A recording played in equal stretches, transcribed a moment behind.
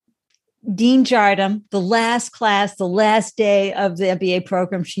Dean Jardum, the last class, the last day of the MBA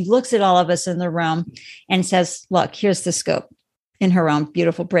program, she looks at all of us in the room and says, look, here's the scoop, in her own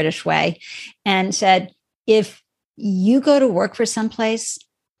beautiful British way, and said, if you go to work for someplace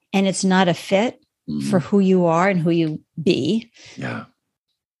and it's not a fit for who you are and who you be,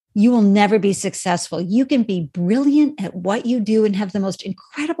 you will never be successful. You can be brilliant at what you do and have the most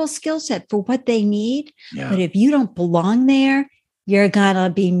incredible skill set for what they need. But if you don't belong there, you're going to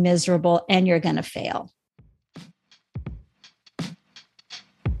be miserable and you're going to fail.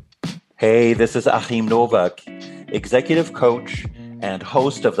 Hey, this is Achim Novak, executive coach and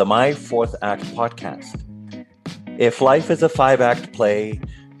host of the My Fourth Act podcast. If life is a 5-act play,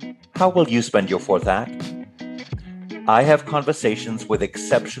 how will you spend your fourth act? I have conversations with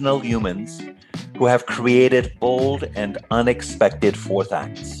exceptional humans who have created bold and unexpected fourth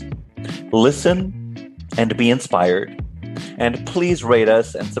acts. Listen and be inspired. And please rate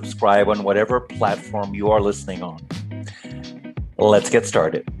us and subscribe on whatever platform you are listening on. Let's get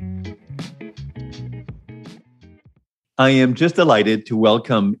started. I am just delighted to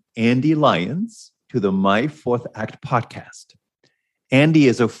welcome Andy Lyons to the My Fourth Act podcast. Andy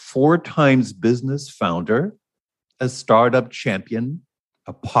is a 4-times business founder, a startup champion,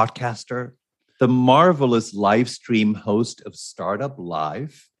 a podcaster, the marvelous live stream host of Startup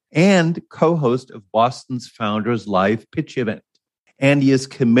Live, and co-host of Boston's Founders Live pitch event. Andy is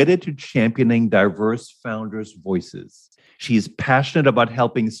committed to championing diverse founders' voices. She is passionate about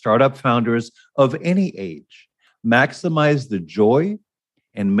helping startup founders of any age maximize the joy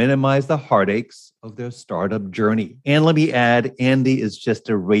and minimize the heartaches of their startup journey. And let me add, Andy is just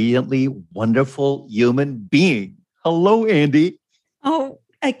a radiantly wonderful human being. Hello, Andy. Oh,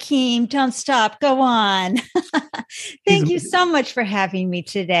 Achim, don't stop. Go on. Thank you so much for having me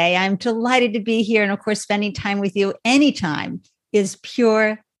today. I'm delighted to be here. And of course, spending time with you anytime is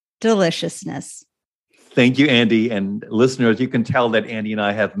pure deliciousness. Thank you, Andy. And listeners, you can tell that Andy and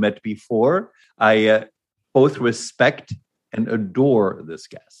I have met before. I both respect and adore this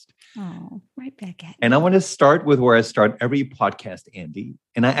guest. Oh, right back at you. And I want to start with where I start every podcast, Andy.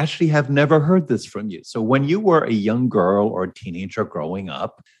 And I actually have never heard this from you. So when you were a young girl or a teenager growing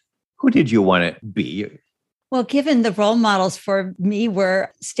up, who did you want to be? Well, given the role models for me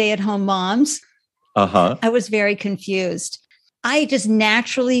were stay-at-home moms, I was very confused. I just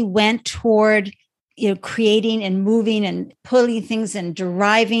naturally went toward, creating and moving and pulling things and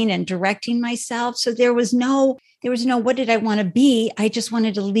driving and directing myself. So there was no, what did I want to be? I just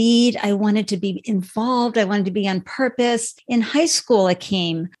wanted to lead. I wanted to be involved. I wanted to be on purpose. In high school, I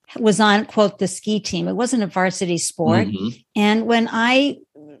was on, quote, the ski team. It wasn't a varsity sport. And when I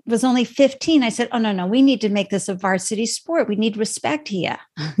was only 15, I said, oh, no, we need to make this a varsity sport. We need respect here.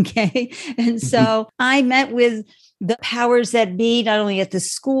 Okay. And so I met with the powers that be, not only at the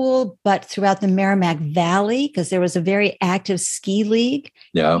school, but throughout the Merrimack Valley, because there was a very active ski league.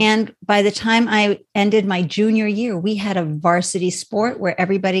 Yeah. And by the time I ended my junior year, we had a varsity sport where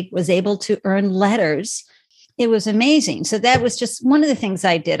everybody was able to earn letters. It was amazing. So that was just one of the things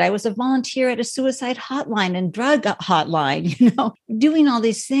I did. I was a volunteer at a suicide hotline and drug hotline, doing all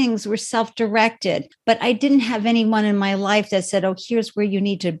these things were self-directed, but I didn't have anyone in my life that said, oh, here's where you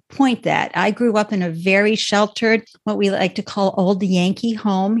need to point that. I grew up in a very sheltered, what we like to call old Yankee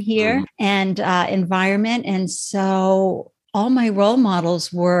home here and environment. And so all my role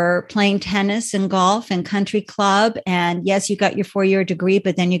models were playing tennis and golf and country club. And yes, you got your 4-year degree,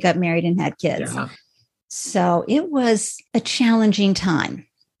 but then you got married and had kids. Yeah. So it was a challenging time.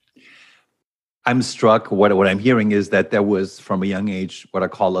 I'm struck. What I'm hearing is that there was, from a young age, what I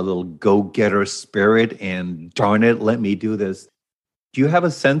call a little go-getter spirit and darn it, let me do this. Do you have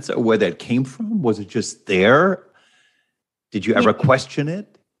a sense of where that came from? Was it just there? Did you ever question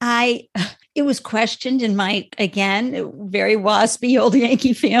it? It was questioned in my, again, very waspy old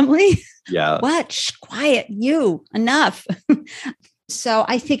Yankee family. Yeah. What? Shh, quiet, you, enough. So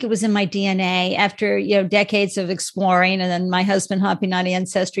I think it was in my DNA after, decades of exploring. And then my husband hopping on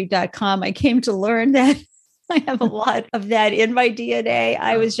Ancestry.com, I came to learn that I have a lot of that in my DNA.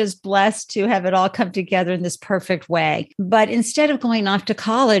 I was just blessed to have it all come together in this perfect way. But instead of going off to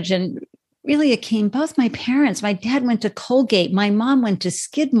college, and really it came, both my parents, my dad went to Colgate, my mom went to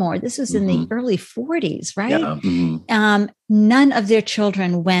Skidmore. This was in the early 40s, right? Yeah. None of their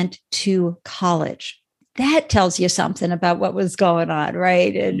children went to college. That tells you something about what was going on,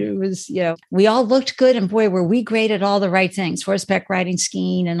 right? And it was, we all looked good, and boy, were we great at all the right things, horseback riding,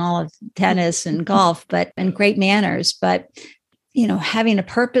 skiing, and all of tennis and golf, and great manners. But, having a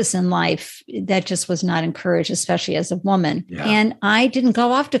purpose in life, that just was not encouraged, especially as a woman. Yeah. And I didn't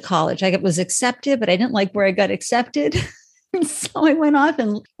go off to college. I was accepted, but I didn't like where I got accepted. So I went off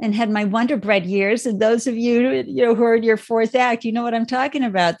and had my Wonder Bread years. And those of you, who are in your fourth act, you know what I'm talking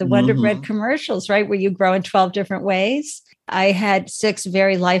about. The Wonder Bread commercials, right? Where you grow in 12 different ways. I had 6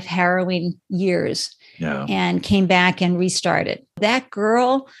 very life harrowing years and came back and restarted. That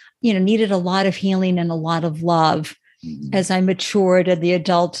girl, needed a lot of healing and a lot of love as I matured and the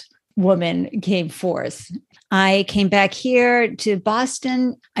adult woman came forth. I came back here to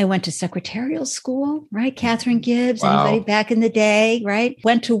Boston. I went to secretarial school, right? Catherine Gibbs, anybody back in the day, right?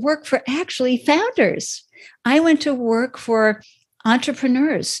 Went to work for actually founders. I went to work for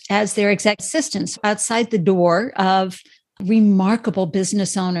entrepreneurs as their exec assistants outside the door of remarkable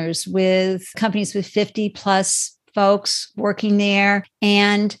business owners with companies with 50 plus folks working there.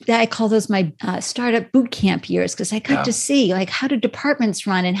 And I call those my startup boot camp years, because I got to see how do departments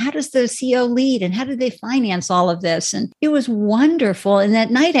run and how does the CEO lead and how do they finance all of this? And it was wonderful. And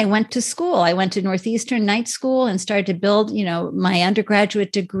that night I went to school. I went to Northeastern Night School and started to build, my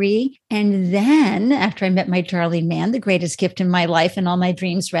undergraduate degree. And then after I met my darling man, the greatest gift in my life and all my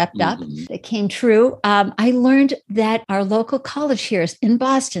dreams wrapped up, that came true. I learned that our local college here in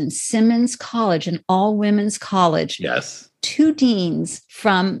Boston, Simmons College, an all-women's college. Yes. 2 deans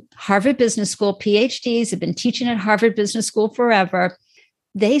from Harvard Business School, PhDs, have been teaching at Harvard Business School forever.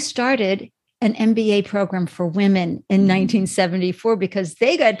 They started an MBA program for women in 1974 because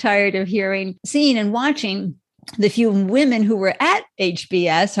they got tired of seeing and watching the few women who were at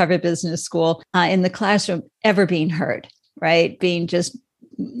HBS, Harvard Business School, in the classroom ever being heard, right? Being just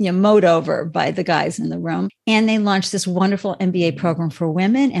mowed over by the guys in the room. And they launched this wonderful MBA program for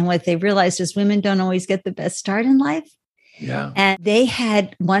women. And what they realized is women don't always get the best start in life. Yeah. And they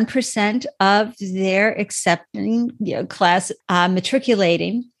had 1% of their accepting class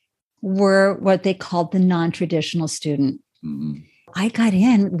matriculating were what they called the non-traditional student. I got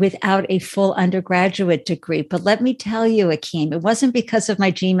in without a full undergraduate degree. But let me tell you, Akeem, it wasn't because of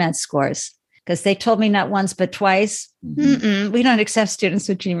my GMAT scores. Because they told me not once, but twice, we don't accept students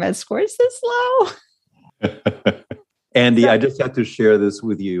with GMAT scores this low. Andy, I just have to share this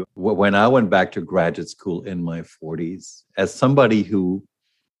with you. When I went back to graduate school in my 40s, as somebody who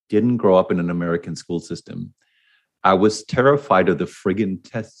didn't grow up in an American school system, I was terrified of the friggin'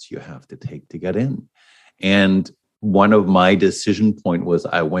 tests you have to take to get in. And one of my decision points was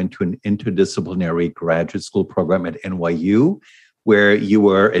I went to an interdisciplinary graduate school program at NYU, where you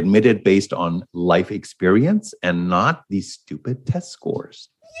were admitted based on life experience and not these stupid test scores.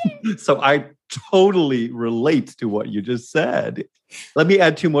 So I totally relate to what you just said. Let me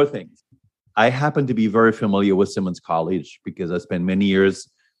add 2 more things. I happen to be very familiar with Simmons College because I spent many years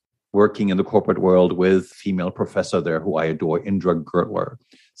working in the corporate world with a female professor there who I adore, Indra Gertler.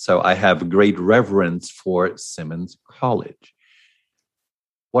 So I have great reverence for Simmons College.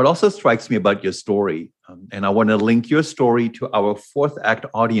 What also strikes me about your story, and I want to link your story to our 4th act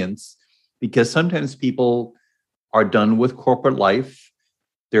audience, because sometimes people are done with corporate life.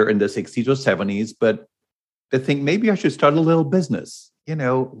 They're in the 60s or 70s, but they think maybe I should start a little business.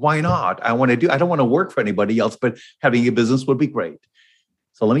 Why not? I don't want to work for anybody else, but having a business would be great.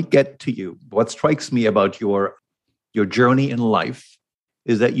 So let me get to you. What strikes me about your journey in life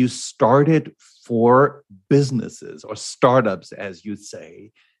is that you started 4 businesses or startups, as you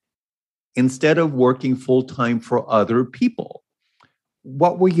say, instead of working full-time for other people.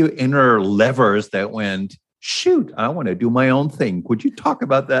 What were your inner levers that went, shoot, I want to do my own thing? Could you talk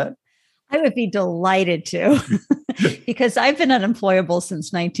about that? I would be delighted to, because I've been unemployable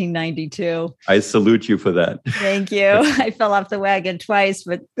since 1992. I salute you for that. Thank you. I fell off the wagon twice,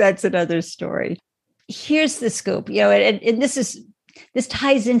 but that's another story. Here's the scoop, and this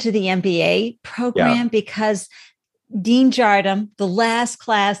ties into the MBA program because Dean Jardam, the last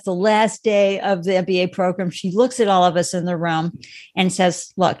class, the last day of the MBA program, she looks at all of us in the room and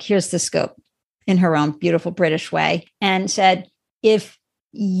says, look, here's the scoop, in her own beautiful British way, and said, if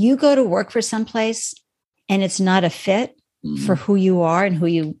you go to work for someplace and it's not a fit for who you are and who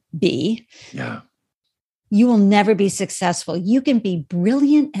you be, you will never be successful. You can be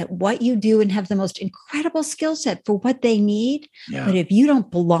brilliant at what you do and have the most incredible skill set for what they need. But if you don't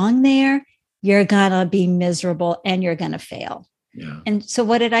belong there, you're going to be miserable and you're going to fail. And so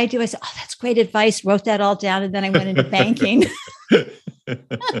what did I do? I said, oh, that's great advice. Wrote that all down. And then I went into banking.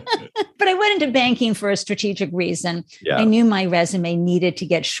 But I went into banking for a strategic reason. I knew my resume needed to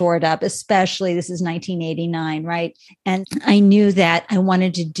get shored up, especially this is 1989, right? And I knew that I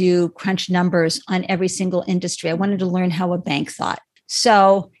wanted to do crunch numbers on every single industry. I wanted to learn how a bank thought.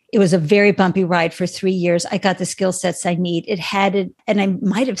 So it was a very bumpy ride for 3 years. I got the skill sets I need. And I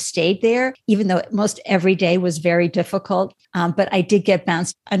might have stayed there, even though most every day was very difficult. But I did get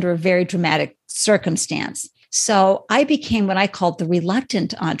bounced under a very dramatic circumstance. So I became what I called the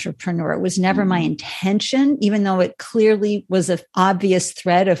reluctant entrepreneur. It was never my intention, even though it clearly was an obvious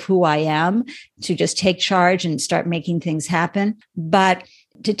thread of who I am, to just take charge and start making things happen. But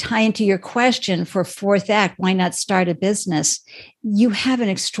to tie into your question for fourth act, why not start a business? You have an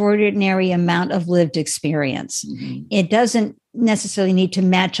extraordinary amount of lived experience. Mm-hmm. It doesn't necessarily need to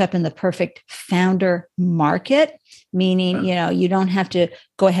match up in the perfect founder market, meaning, you don't have to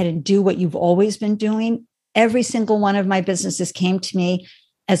go ahead and do what you've always been doing. Every single one of my businesses came to me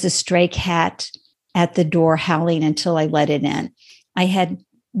as a stray cat at the door howling until I let it in. I had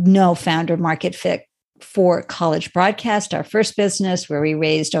no founder market fit for College Broadcast, our first business, where we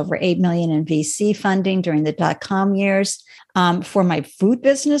raised over $8 million in VC funding during the dot-com years. For my food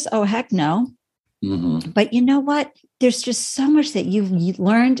business, oh, heck no. Mm-hmm. But you know what? There's just so much that you've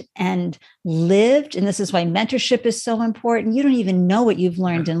learned and lived. And this is why mentorship is so important. You don't even know what you've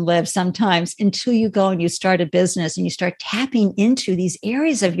learned and lived sometimes until you go and you start a business and you start tapping into these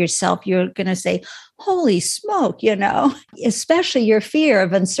areas of yourself. You're going to say, holy smoke, especially your fear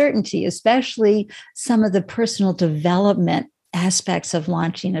of uncertainty, especially some of the personal development aspects of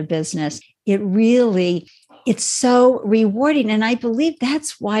launching a business. It's so rewarding. And I believe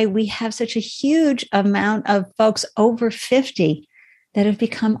that's why we have such a huge amount of folks over 50 that have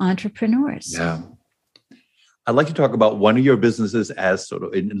become entrepreneurs. Yeah. I'd like to talk about one of your businesses as sort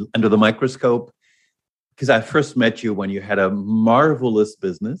of under the microscope, because I first met you when you had a marvelous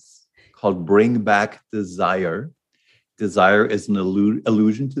business called Bring Back Desire. Desire is an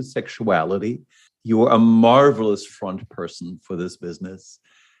allusion to sexuality. You were a marvelous front person for this business.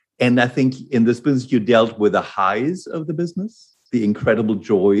 And I think in this business, you dealt with the highs of the business, the incredible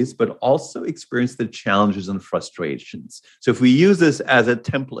joys, but also experienced the challenges and frustrations. So if we use this as a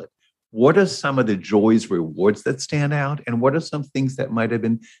template, what are some of the joys, rewards that stand out? And what are some things that might have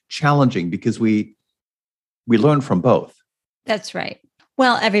been challenging? Because we learn from both. That's right.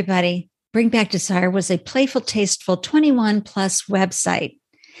 Well, everybody, Bring Back Desire was a playful, tasteful 21 plus website.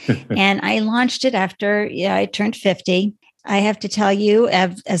 And I launched it after I turned 50. I have to tell you,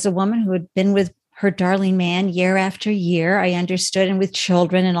 as a woman who had been with her darling man year after year, I understood, and with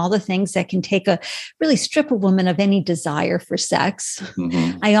children and all the things that can really strip a woman of any desire for sex.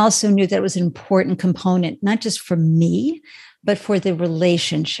 Mm-hmm. I also knew that it was an important component, not just for me, but for the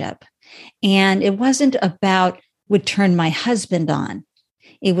relationship. And it wasn't about would turn my husband on.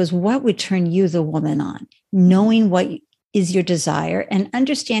 It was what would turn you, the woman, on, knowing what is your desire and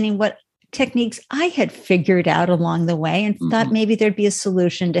understanding what techniques I had figured out along the way and thought maybe there'd be a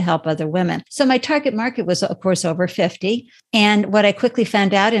solution to help other women. So my target market was, of course, over 50. And what I quickly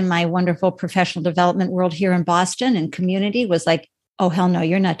found out in my wonderful professional development world here in Boston and community was like, oh, hell no,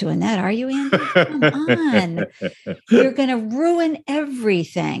 you're not doing that, are you, Andy? Come on. You're going to ruin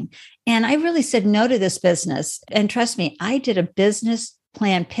everything. And I really said no to this business. And trust me, I did a business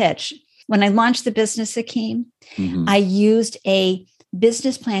plan pitch. When I launched the business, Akeem, I used a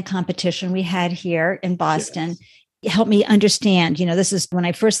business plan competition we had here in Boston. Yes. Help me understand, this is when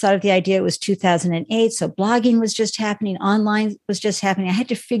I first thought of the idea, it was 2008. So blogging was just happening. Online was just happening. I had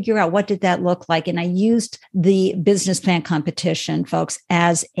to figure out what did that look like. And I used the business plan competition, folks,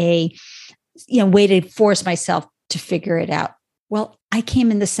 as a way to force myself to figure it out. Well, I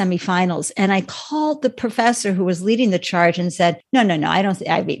came in the semifinals and I called the professor who was leading the charge and said, no,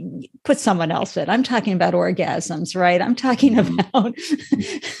 put someone else in. I'm talking about orgasms, right? I'm talking about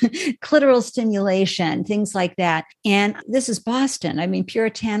clitoral stimulation, things like that. And this is Boston.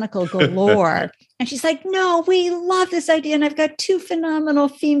 Puritanical galore. And she's like, no, we love this idea. And I've got 2 phenomenal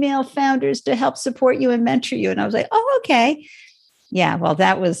female founders to help support you and mentor you. And I was like, oh, okay. Yeah, well,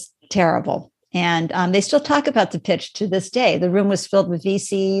 that was terrible. And they still talk about the pitch to this day. The room was filled with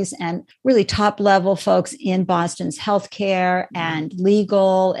VCs and really top level folks in Boston's healthcare and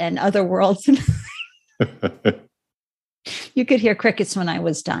legal and other worlds. You could hear crickets when I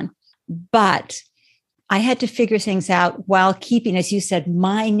was done. But I had to figure things out while keeping, as you said,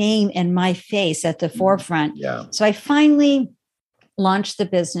 my name and my face at the forefront. Yeah. So I finally launched the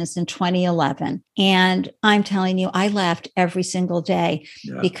business in 2011. And I'm telling you, I laughed every single day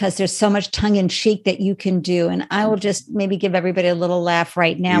because there's so much tongue in cheek that you can do. And I will just maybe give everybody a little laugh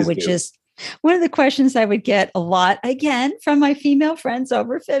right now, which is one of the questions I would get a lot, again, from my female friends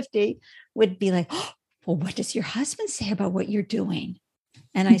over 50 would be like, oh, well, what does your husband say about what you're doing?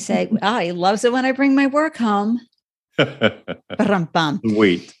 And I say, he loves it when I bring my work home.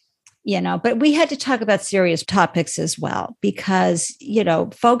 Wait. But we had to talk about serious topics as well, because,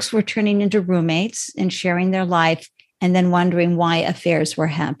 folks were turning into roommates and sharing their life and then wondering why affairs were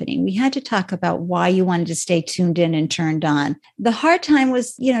happening. We had to talk about why you wanted to stay tuned in and turned on. The hard time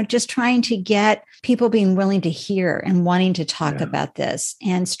was, just trying to get people being willing to hear and wanting to talk about this,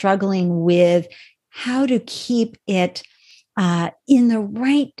 and struggling with how to keep it in the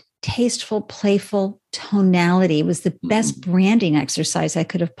right tasteful, playful tonality. It was the best branding exercise I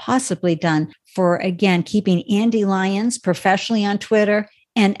could have possibly done for, again, keeping Andy Lyons professionally on Twitter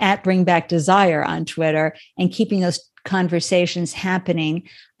and at Bring Back Desire on Twitter, and keeping those conversations happening.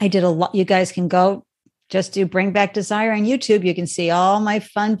 I did a lot. You guys can go just do Bring Back Desire on YouTube. You can see all my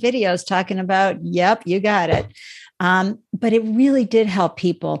fun videos talking about, yep, you got it. But it really did help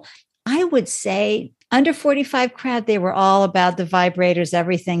people. I would say under 45 crowd, they were all about the vibrators,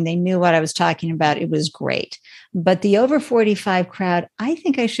 everything. They knew what I was talking about. It was great. But the over 45 crowd, I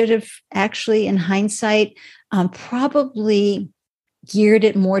think I should have actually, in hindsight, probably geared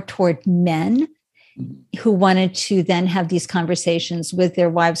it more toward men who wanted to then have these conversations with their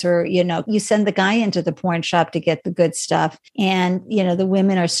wives, or, you send the guy into the porn shop to get the good stuff. And, the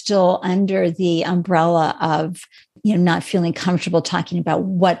women are still under the umbrella of, not feeling comfortable talking about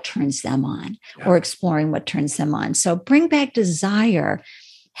what turns them on or exploring what turns them on. So Bring Back Desire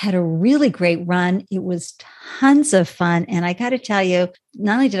had a really great run. It was tons of fun. And I got to tell you,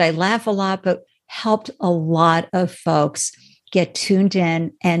 not only did I laugh a lot, but helped a lot of folks get tuned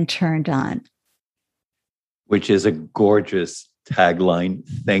in and turned on. Which is a gorgeous tagline.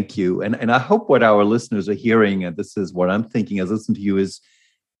 Thank you. And I hope what our listeners are hearing, and this is what I'm thinking as I listen to you, is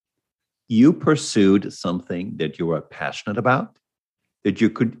you pursued something that you were passionate about, that you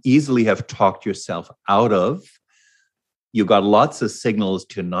could easily have talked yourself out of. You got lots of signals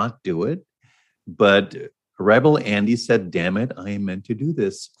to not do it. But Rebel Andy said, damn it, I am meant to do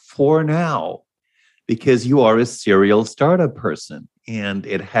this for now, because you are a serial startup person and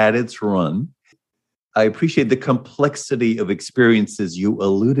it had its run. I appreciate the complexity of experiences you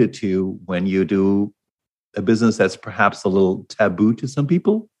alluded to when you do a business that's perhaps a little taboo to some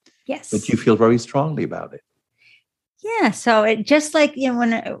people. Yes. But you feel very strongly about it. Yeah. So it just like,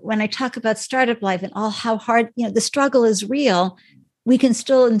 when I talk about startup life and all how hard, the struggle is real, we can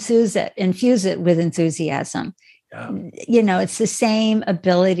still infuse it with enthusiasm. Yeah. It's the same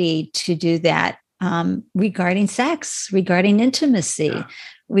ability to do that regarding sex, regarding intimacy,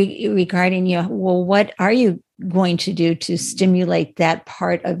 regarding, what are you going to do to stimulate that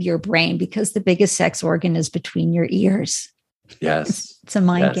part of your brain? Because the biggest sex organ is between your ears. Yes. It's a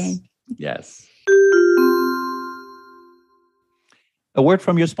mind game. Yes. A word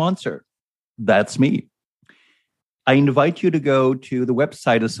from your sponsor. That's me. I invite you to go to the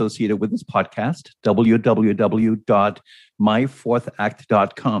website associated with this podcast,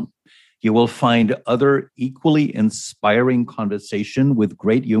 www.myfourthact.com. You will find other equally inspiring conversation with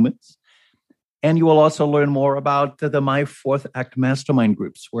great humans. And you will also learn more about the My Fourth Act mastermind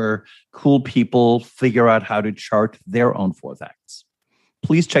groups, where cool people figure out how to chart their own fourth acts.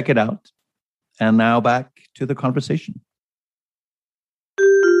 Please check it out. And now back to the conversation.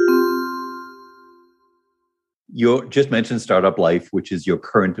 You just mentioned Startup Life, which is your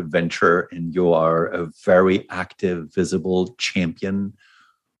current venture, and you are a very active, visible champion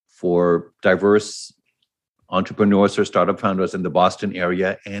for diverse entrepreneurs or startup founders in the Boston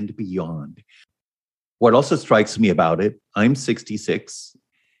area and beyond. What also strikes me about it, I'm 66,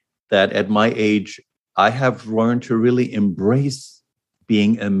 that at my age, I have learned to really embrace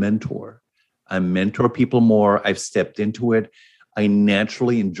being a mentor. I mentor people more. I've stepped into it. I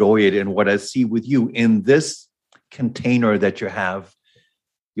naturally enjoy it. And what I see with you in this container that you have,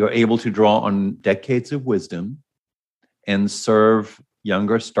 you're able to draw on decades of wisdom and serve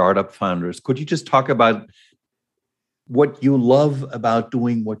younger startup founders. Could you just talk about what you love about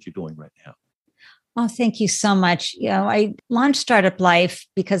doing what you're doing right now? Oh, thank you so much. I launched Startup Life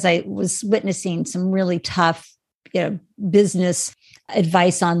because I was witnessing some really tough, business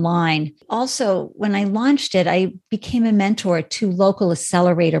advice online. Also, when I launched it, I became a mentor to local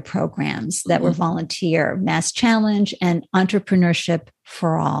accelerator programs that were volunteer, Mass Challenge and Entrepreneurship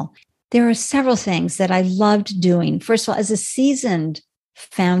for All. There are several things that I loved doing. First of all, as a seasoned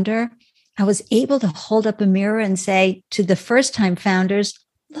founder, I was able to hold up a mirror and say to the first-time founders,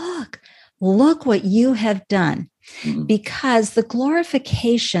 look what you have done. Because the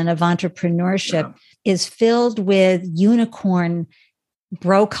glorification of entrepreneurship is filled with unicorn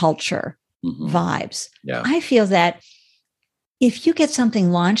bro culture vibes. Yeah. I feel that if you get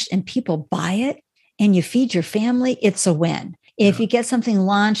something launched and people buy it and you feed your family, it's a win. If you get something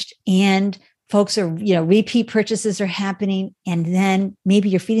launched and folks are, repeat purchases are happening, and then maybe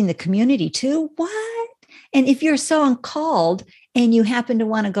you're feeding the community too, what? And if you're so uncalled and you happen to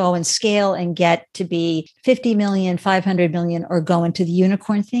want to go and scale and get to be 50 million, 500 million, or go into the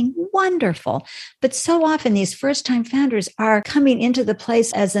unicorn thing, wonderful. But so often these first-time founders are coming into the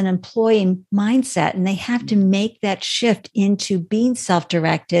place as an employee mindset, and they have to make that shift into being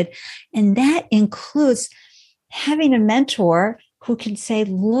self-directed. And that includes having a mentor who can say,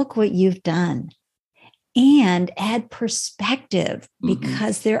 look what you've done, and add perspective,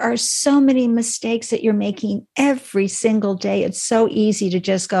 because there are so many mistakes that you're making every single day. It's so easy to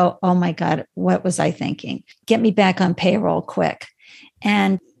just go, oh my God, what was I thinking? Get me back on payroll quick.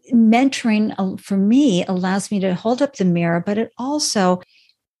 And mentoring for me allows me to hold up the mirror, but it also,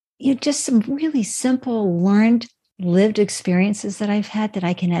 just some really simple learned lived experiences that I've had that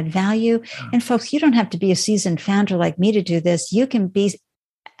I can add value. And folks, you don't have to be a seasoned founder like me to do this. You can be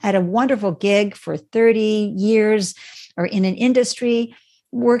at a wonderful gig for 30 years or in an industry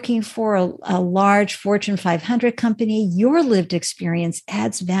working for a large Fortune 500 company. Your lived experience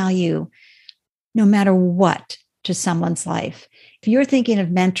adds value no matter what to someone's life. If you're thinking of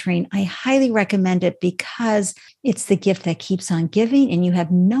mentoring, I highly recommend it, because it's the gift that keeps on giving, and you have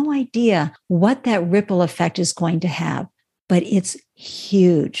no idea what that ripple effect is going to have, but it's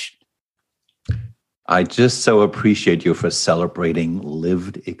huge. I just so appreciate you for celebrating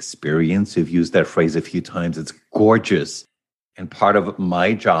lived experience. You've used that phrase a few times. It's gorgeous. And part of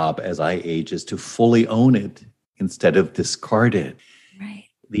my job as I age is to fully own it instead of discard it. Right.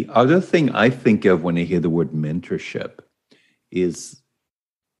 The other thing I think of when I hear the word mentorship is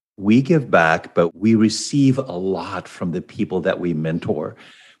we give back, but we receive a lot from the people that we mentor.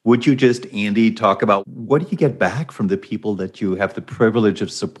 Would you just, Andy, talk about what do you get back from the people that you have the privilege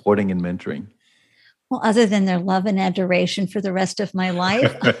of supporting and mentoring? Well, other than their love and adoration for the rest of my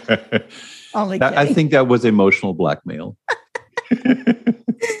life. I think that was emotional blackmail.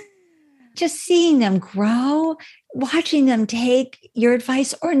 Just seeing them grow, watching them take your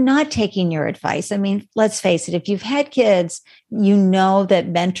advice or not taking your advice. I mean, let's face it, if you've had kids, you know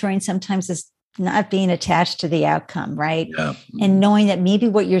that mentoring sometimes is not being attached to the outcome, right? Yeah. And knowing that maybe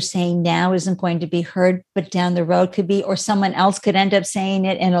what you're saying now isn't going to be heard, but down the road could be, or someone else could end up saying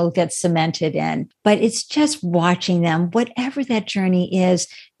it and it'll get cemented in. But it's just watching them, whatever that journey is,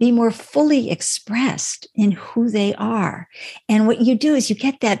 be more fully expressed in who they are. And what you do is you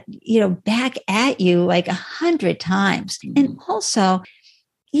get that, back at you like 100 times. And also,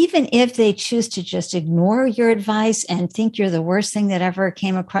 even if they choose to just ignore your advice and think you're the worst thing that ever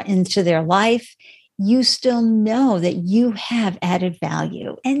came across into their life, you still know that you have added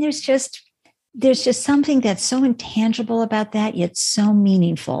value. And there's just something that's so intangible about that, yet so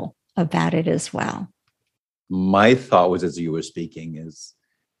meaningful about it as well. My thought was, as you were speaking, is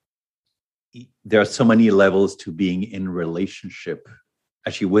there are so many levels to being in relationship,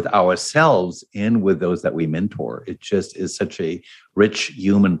 actually with ourselves and with those that we mentor. It just is such a rich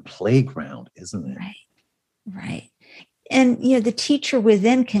human playground, isn't it? Right. And, the teacher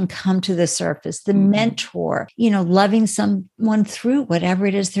within can come to the surface, the mentor, loving someone through whatever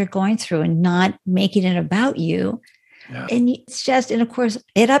it is they're going through and not making it about you. Yeah. And and of course,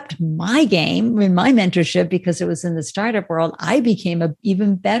 it upped my game in my mentorship, because it was in the startup world. I became an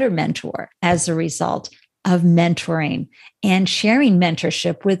even better mentor as a result of mentoring and sharing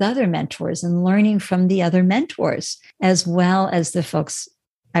mentorship with other mentors and learning from the other mentors, as well as the folks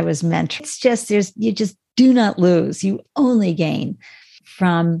I was mentoring. It's just, you just do not lose. You only gain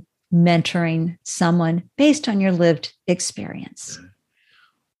from mentoring someone based on your lived experience.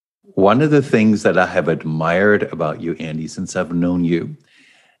 One of the things that I have admired about you, Andy, since I've known you,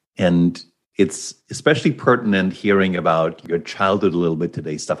 and it's especially pertinent hearing about your childhood a little bit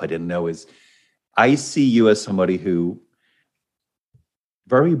today, stuff I didn't know, is I see you as somebody who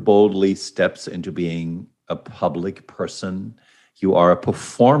very boldly steps into being a public person. You are a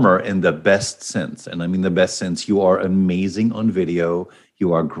performer in the best sense. And I mean the best sense. You are amazing on video.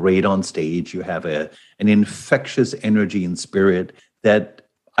 You are great on stage. You have an infectious energy and spirit that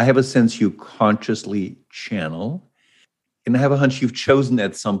I have a sense you consciously channel. And I have a hunch you've chosen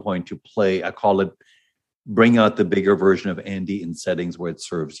at some point to play, I call it, bring out the bigger version of Andy in settings where it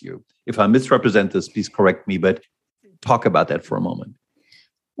serves you. If I misrepresent this, please correct me, but talk about that for a moment.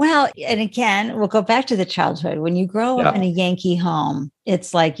 Well, and again, we'll go back to the childhood. When you grow up in a Yankee home,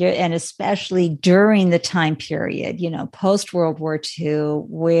 it's like and especially during the time period, post World War II,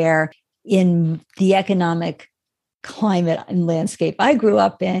 where in the economic climate and landscape I grew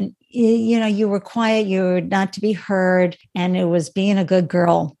up in, you were quiet, you were not to be heard, and it was being a good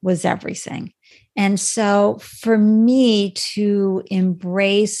girl was everything. And so for me to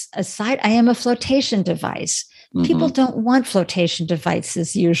embrace I am a flotation device. People don't want flotation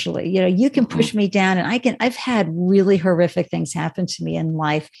devices usually. You can push me down and I've had really horrific things happen to me in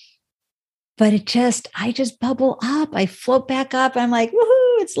life, but I just bubble up. I float back up. I'm like,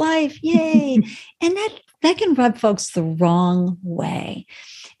 woohoo, it's life. Yay. And that can rub folks the wrong way.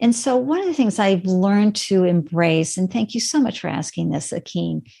 And so one of the things I've learned to embrace, and thank you so much for asking this,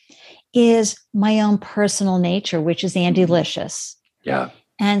 Akin, is my own personal nature, which is Andylicious. Yeah.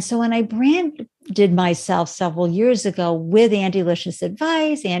 And so when I branded myself several years ago with Andylicious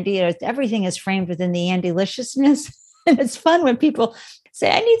advice, everything is framed within the Andyliciousness. And it's fun when people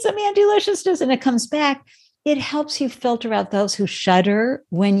say, I need some Andyliciousness, and it comes back. It helps you filter out those who shudder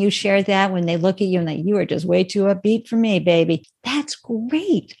when you share that, when they look at you and that you are just way too upbeat for me, baby. That's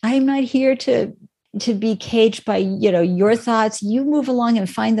great. I'm not here to be caged by, your thoughts. You move along and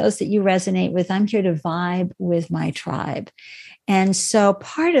find those that you resonate with. I'm here to vibe with my tribe. And so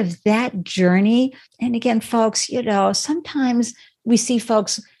part of that journey, and again, folks, sometimes we see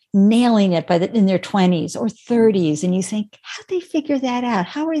folks nailing it in their 20s or 30s, and you think, how'd they figure that out?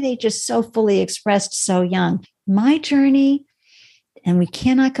 How are they just so fully expressed so young? My journey, and we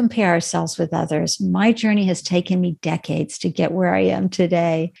cannot compare ourselves with others, my journey has taken me decades to get where I am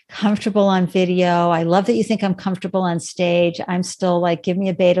today. Comfortable on video. I love that you think I'm comfortable on stage. I'm still like, give me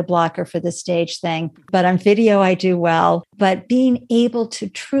a beta blocker for the stage thing. But on video, I do well. But being able to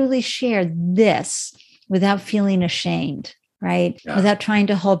truly share this without feeling ashamed, right? Yeah. Without trying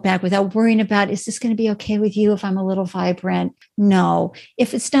to hold back, without worrying about, is this going to be okay with you if I'm a little vibrant? No.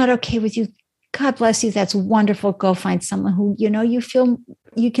 If it's not okay with you, God bless you. That's wonderful. Go find someone who, you feel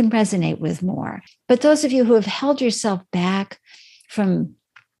you can resonate with more. But those of you who have held yourself back from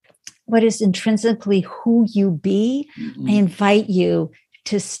what is intrinsically who you be, I invite you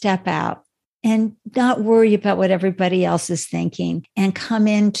to step out and not worry about what everybody else is thinking and come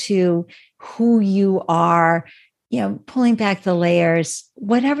into who you are, pulling back the layers,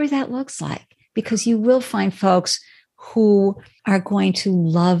 whatever that looks like, because you will find folks who are going to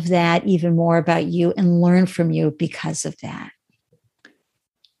love that even more about you and learn from you because of that.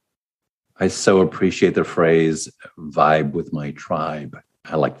 I so appreciate the phrase, vibe with my tribe.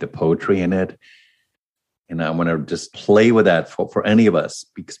 I like the poetry in it. And I want to just play with that for any of us,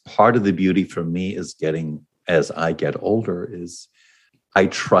 because part of the beauty for me is as I get older, is I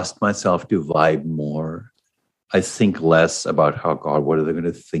trust myself to vibe more. I think less about what are they going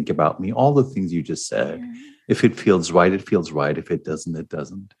to think about me? All the things you just said. Yeah. If it feels right, it feels right. If it doesn't, it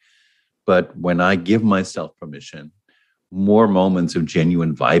doesn't. But when I give myself permission, more moments of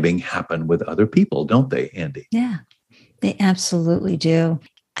genuine vibing happen with other people, don't they, Andy? Yeah, they absolutely do.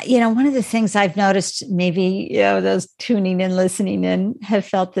 One of the things I've noticed, maybe those tuning in, listening in have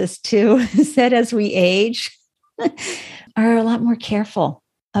felt this too, is that as we age, are a lot more careful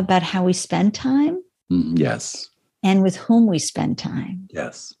about how we spend time. Yes. And with whom we spend time.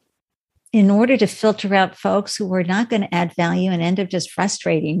 Yes. In order to filter out folks who are not going to add value and end up just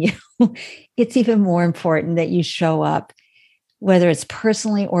frustrating you, it's even more important that you show up, whether it's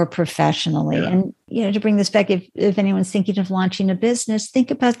personally or professionally. Yeah. And, to bring this back, if anyone's thinking of launching a business,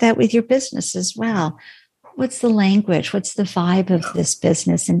 think about that with your business as well. What's the language? What's the vibe of this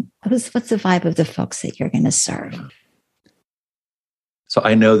business? And what's the vibe of the folks that you're going to serve? So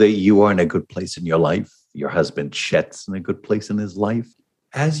I know that you are in a good place in your life. Your husband, Chet's, in a good place in his life.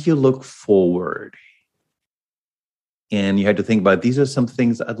 As you look forward, and you had to think about, these are some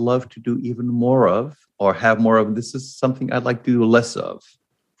things I'd love to do even more of, or have more of, this is something I'd like to do less of.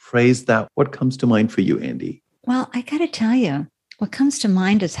 Phrase that. What comes to mind for you, Andy? Well, I got to tell you, what comes to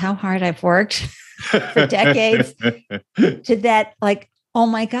mind is how hard I've worked for decades to that, like, oh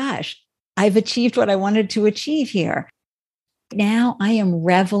my gosh, I've achieved what I wanted to achieve here. Now I am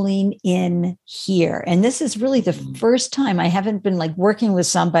reveling in here. And this is really the first time I haven't been like working with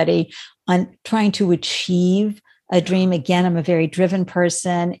somebody on trying to achieve a dream. Again, I'm a very driven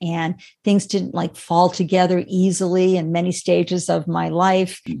person, and things didn't like fall together easily in many stages of my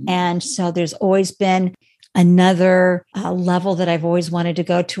life. And so there's always been another level that I've always wanted to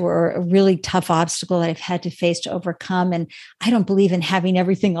go to, or a really tough obstacle that I've had to face to overcome. And I don't believe in having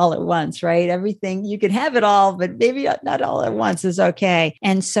everything all at once, right? Everything, you can have it all, but maybe not all at once is okay.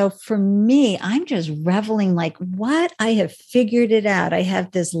 And so for me, I'm just reveling like, what? I have figured it out. I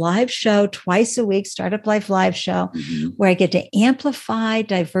have this live show twice a week, Startup Life live show, where I get to amplify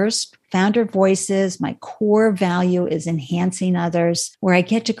diverse founder voices. My core value is enhancing others, where I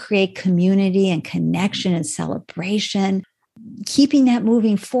get to create community and connection and celebration. Keeping that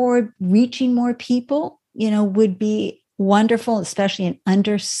moving forward, reaching more people, would be wonderful, especially in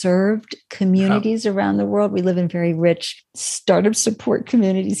underserved communities around the world. We live in very rich startup support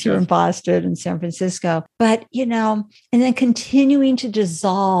communities here in Boston and San Francisco. But, and then continuing to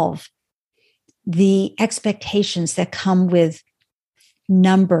dissolve the expectations that come with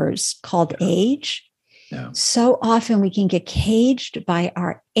numbers called age. Yeah. So often we can get caged by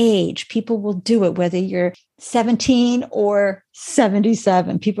our age. People will do it, whether you're 17 or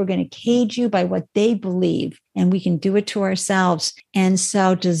 77. People are going to cage you by what they believe, and we can do it to ourselves. And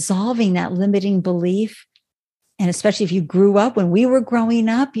so dissolving that limiting belief, and especially if you grew up when we were growing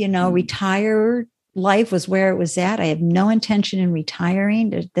up, retired life was where it was at. I have no intention in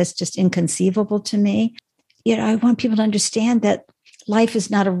retiring. That's just inconceivable to me. I want people to understand that life is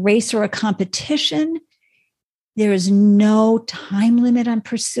not a race or a competition. There is no time limit on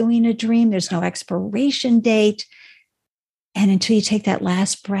pursuing a dream. There's no expiration date. And until you take that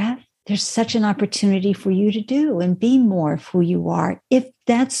last breath, there's such an opportunity for you to do and be more of who you are, if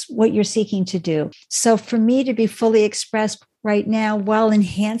that's what you're seeking to do. So for me to be fully expressed right now while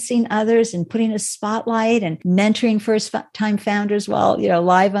enhancing others and putting a spotlight and mentoring first-time founders while,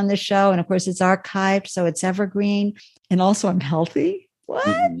 live on the show. And of course, it's archived, so it's evergreen. And also I'm healthy. What?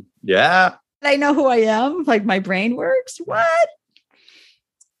 Mm-hmm. Yeah. I know who I am, like my brain works. What?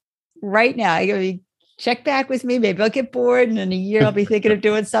 Right now, I gotta check back with me. Maybe I'll get bored and in a year I'll be thinking of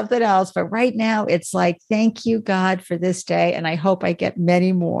doing something else. But right now it's like, thank you, God, for this day. And I hope I get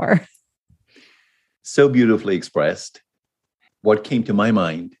many more. So beautifully expressed. What came to my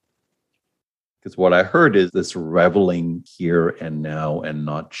mind, because what I heard is this reveling here and now and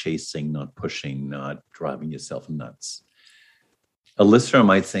not chasing, not pushing, not driving yourself nuts. A listener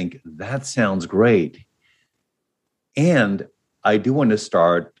might think, that sounds great. And I do want to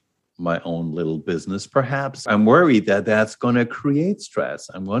start my own little business, perhaps. I'm worried that that's going to create stress.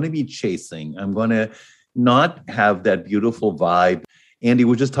 I'm going to be chasing. I'm going to not have that beautiful vibe Andy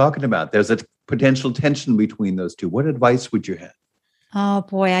was just talking about. There's a potential tension between those two. What advice would you have? Oh,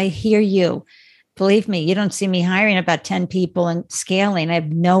 boy, I hear you. Believe me, you don't see me hiring about 10 people and scaling. I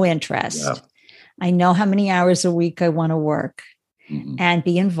have no interest. Yeah. I know how many hours a week I want to work. And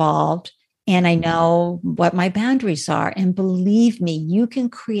be involved. And I know what my boundaries are. And believe me, you can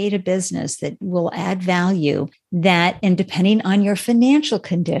create a business that will add value and depending on your financial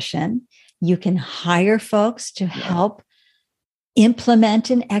condition, you can hire folks to help implement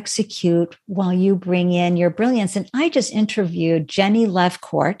and execute while you bring in your brilliance. And I just interviewed Jenny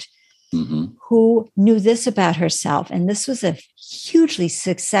Lefcourt, who knew this about herself. And this was a hugely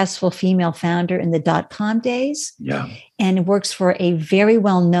successful female founder in the dot-com days. Yeah. And works for a very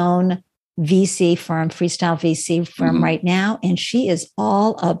well-known VC firm, Freestyle VC firm right now. And she is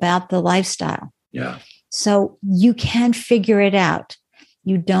all about the lifestyle. Yeah. So you can figure it out.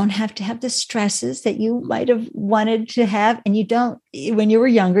 You don't have to have the stresses that you might have wanted to have. And you don't, when you were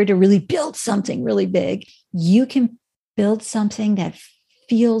younger, to really build something really big. You can build something that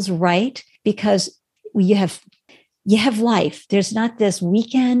feels right because you have life. There's not this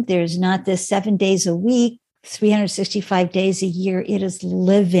weekend. There's not this 7 days a week, 365 days a year. It is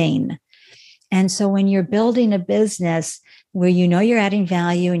living. And so when you're building a business where you're adding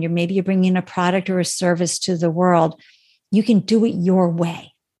value and maybe you're bringing a product or a service to the world, you can do it your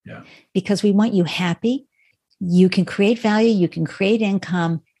way. Yeah. Because we want you happy. You can create value. You can create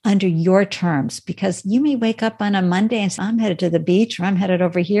income under your terms, because you may wake up on a Monday and say, I'm headed to the beach, or I'm headed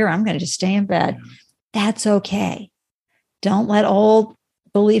over here. I'm going to just stay in bed. Yeah. That's okay. Don't let old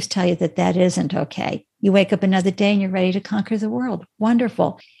beliefs tell you that isn't okay. You wake up another day and you're ready to conquer the world.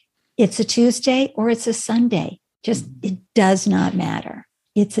 Wonderful. It's a Tuesday or it's a Sunday. Just, it does not matter.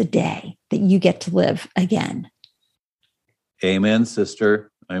 It's a day that you get to live again. Amen,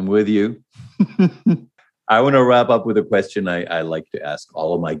 sister. I'm with you. I want to wrap up with a question I like to ask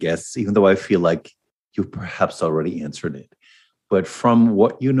all of my guests, even though I feel like you perhaps already answered it. But from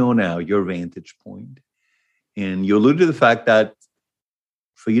what you know now, your vantage point, and you alluded to the fact that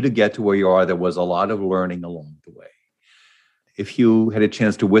for you to get to where you are, there was a lot of learning along the way. If you had a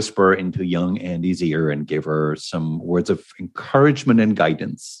chance to whisper into young Andy's ear and give her some words of encouragement and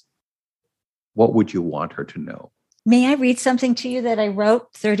guidance, what would you want her to know? May I read something to you that I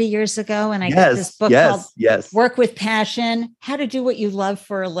wrote 30 years ago? And I got this book called Work with Passion, How to Do What You Love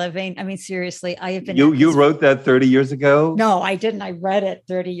for a Living. I mean, seriously, I have been... You wrote that 30 years ago? No, I didn't. I read it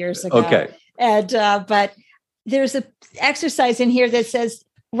 30 years ago. Okay. And but there's an exercise in here that says,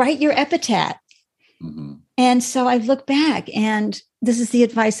 write your epitaph. Mm-hmm. And so I look back, and this is the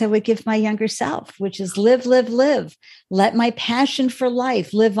advice I would give my younger self, which is live, live, live. Let my passion for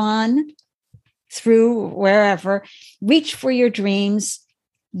life live on through wherever. Reach for your dreams.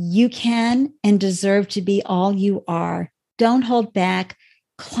 You can and deserve to be all you are. Don't hold back.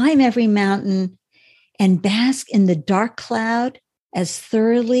 Climb every mountain and bask in the dark cloud as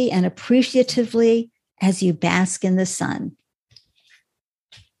thoroughly and appreciatively as you bask in the sun.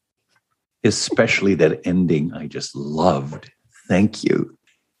 Especially that ending, I just loved. Thank you.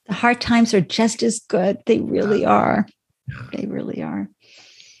 The hard times are just as good. They really are. They really are.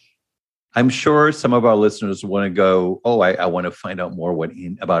 I'm sure some of our listeners want to go, I want to find out more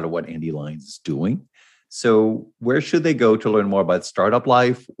about what Andy Lyons is doing. So where should they go to learn more about Startup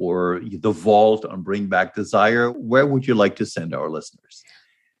Life or the Vault on Bring Back Desire? Where would you like to send our listeners?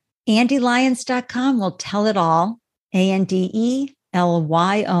 AndyLyons.com will tell it all.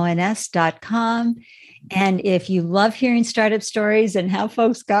 AndyLyons.com. And if you love hearing startup stories and how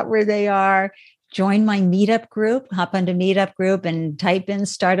folks got where they are, join my meetup group. Hop onto Meetup group and type in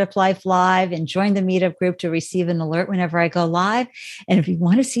Startup Life Live and join the Meetup group to receive an alert whenever I go live. And if you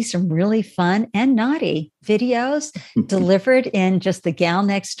want to see some really fun and naughty videos delivered in just the gal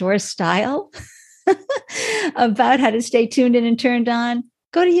next door style about how to stay tuned in and turned on,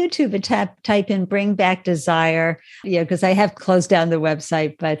 go to YouTube and type in Bring Back Desire. Because I have closed down the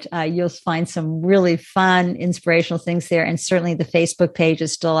website, but you'll find some really fun, inspirational things there. And certainly the Facebook page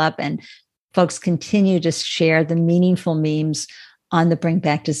is still up, and folks continue to share the meaningful memes on the Bring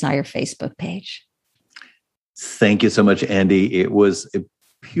Back Desire Facebook page. Thank you so much, Andy. It was a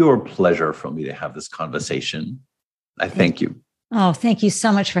pure pleasure for me to have this conversation. I thank you. Oh, thank you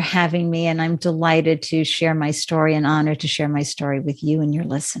so much for having me. And I'm delighted to share my story and honored to share my story with you and your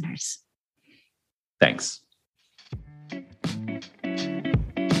listeners. Thanks.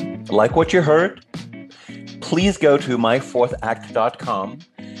 Like what you heard? Please go to myfourthact.com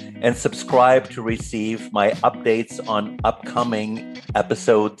and subscribe to receive my updates on upcoming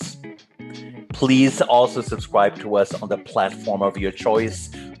episodes. Please also subscribe to us on the platform of your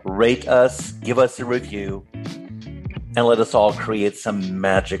choice. Rate us, give us a review, and let us all create some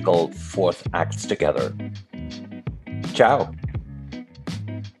magical fourth acts together. Ciao.